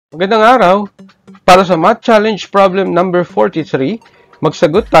Magandang araw! Para sa Math Challenge Problem number 43,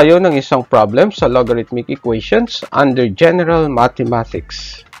 magsagot tayo ng isang problem sa Logarithmic Equations under General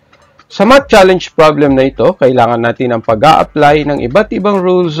Mathematics. Sa Math Challenge problem na ito, kailangan natin ang pag-a-apply ng iba't ibang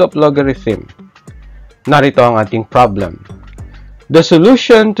rules of logarithm. Narito ang ating problem. The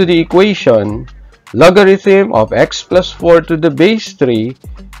solution to the equation logarithm of x plus 4 to the base 3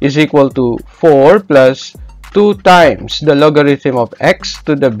 is equal to 4 plus 2 times the logarithm of x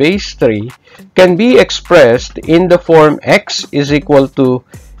to the base 3 can be expressed in the form x is equal to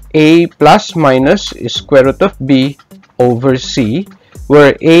a plus minus square root of b over c,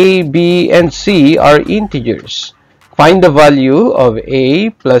 where a, b, and c are integers. Find the value of a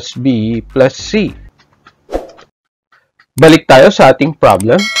plus b plus c. Balik tayo sa ating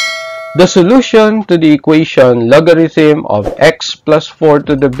problem. The solution to the equation logarithm of x plus 4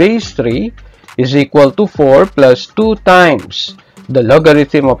 to the base 3 is equal to 4 plus 2 times the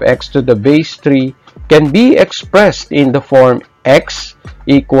logarithm of x to the base 3 can be expressed in the form x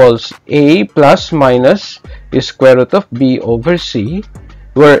equals a plus minus square root of b over c,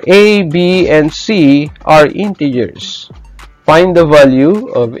 where a, b, and c are integers. Find the value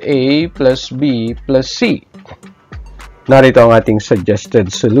of a plus b plus c. Narito ang ating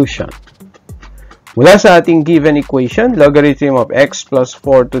suggested solution. Mula sa ating given equation, logarithm of x plus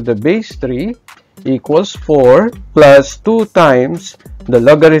 4 to the base 3 equals 4 plus 2 times the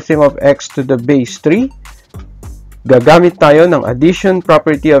logarithm of x to the base 3. Gagamit tayo ng addition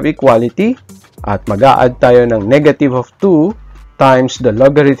property of equality at mag-a-add tayo ng negative of 2 times the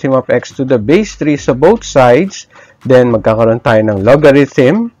logarithm of x to the base 3 sa both sides. Then magkakaroon tayo ng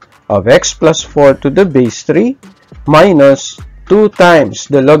logarithm of x plus 4 to the base 3 minus 2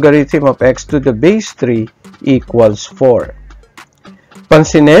 times the logarithm of x to the base 3 equals 4.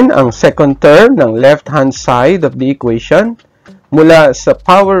 Pansinin ang second term ng left-hand side of the equation. Mula sa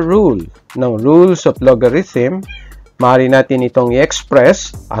power rule ng rules of logarithm, maaari natin itong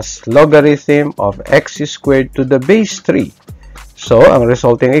i-express as logarithm of x squared to the base 3. So, ang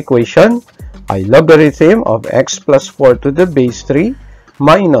resulting equation ay logarithm of x plus 4 to the base 3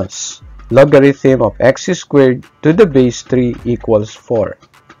 minus logarithm of x squared to the base 3 equals 4.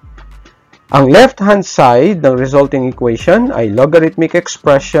 Ang left-hand side ng resulting equation ay logarithmic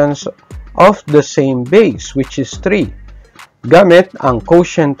expressions of the same base, which is 3. Gamit ang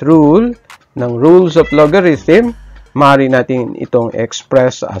quotient rule ng rules of logarithm, maaari natin itong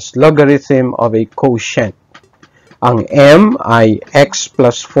express as logarithm of a quotient. Ang m ay x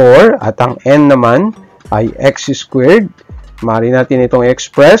plus 4 at ang n naman ay x squared. Maaari natin itong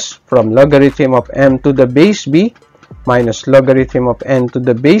express from logarithm of m to the base b minus logarithm of n to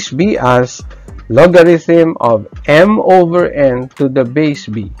the base b as logarithm of m over n to the base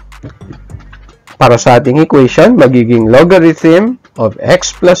b. Para sa ating equation, magiging logarithm of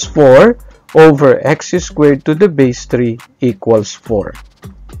x plus 4 over x squared to the base 3 equals 4.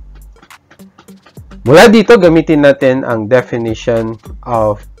 Mula dito, gamitin natin ang definition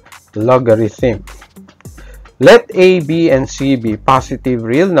of logarithm. Let a, b, and c be positive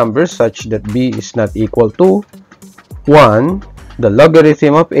real numbers such that b is not equal to 1. The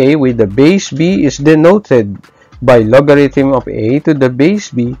logarithm of a with the base b is denoted by logarithm of a to the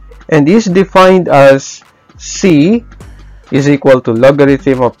base b and is defined as c is equal to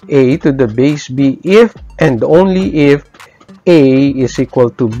logarithm of a to the base b if and only if a is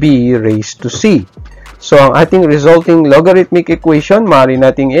equal to b raised to c. So, ang ating resulting logarithmic equation, maaari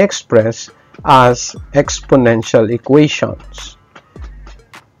nating i-express as exponential equations.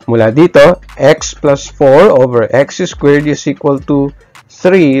 Mula dito, x plus 4 over x squared is equal to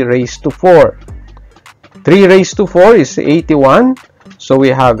 3 raised to 4. 3 raised to 4 is 81. So we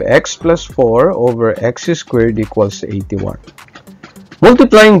have x plus 4 over x squared equals 81.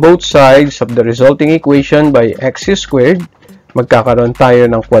 Multiplying both sides of the resulting equation by x squared, magkakaroon tayo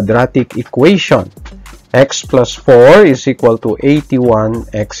ng quadratic equation. X plus 4 is equal to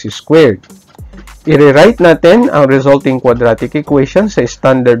 81x squared. I-rewrite natin ang resulting quadratic equation sa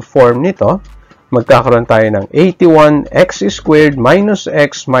standard form nito. Magkakaroon tayo ng 81x squared minus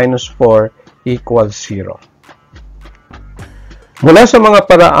x minus 4 equals 0. Mula sa mga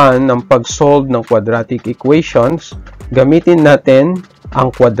paraan ng pag-solve ng quadratic equations, gamitin natin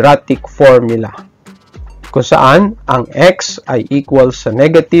ang quadratic formula, kung saan ang x ay equal sa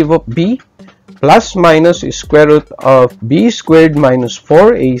negative of b plus minus square root of b squared minus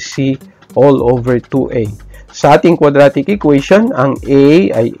 4ac all over 2a. Sa ating quadratic equation, ang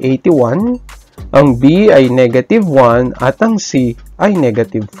a ay 81, ang b ay negative 1, at ang c ay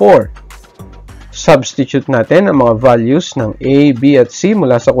negative 4. Substitute natin ang mga values ng a, b, at c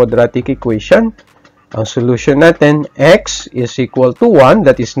mula sa quadratic equation. Ang solution natin, x is equal to 1,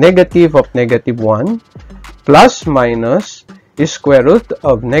 that is negative of negative 1, plus minus is square root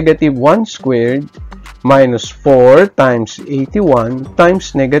of negative 1 squared minus 4 times 81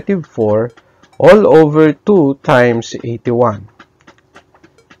 times negative 4 all over 2 times 81.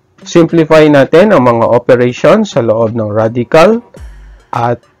 Simplify natin ang mga operations sa loob ng radical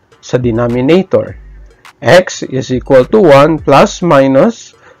at sa denominator. X is equal to 1 plus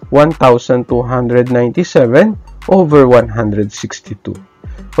minus 1,297 over 162.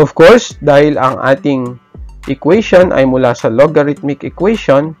 Of course, dahil ang ating equation ay mula sa logarithmic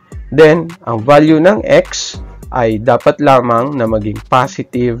equation, then ang value ng x ay dapat lamang na maging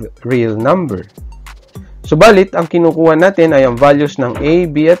positive real number. Subalit, ang kinukuha natin ay ang values ng a,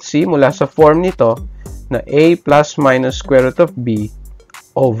 b at c mula sa form nito na a plus minus square root of b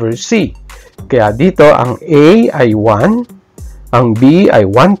over c. Kaya dito, ang a ay 1, ang b ay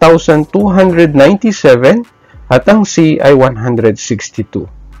 1,297, at ang c ay 162.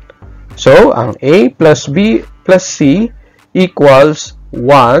 So, ang a plus b plus c equals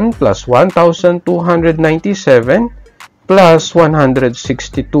 1 plus 1,297 plus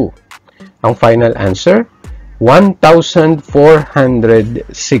 162. Ang final answer,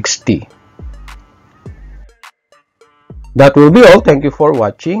 1,460. That will be all. Thank you for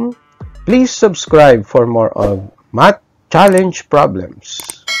watching. Please subscribe for more of Math Challenge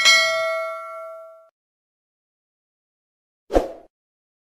problems.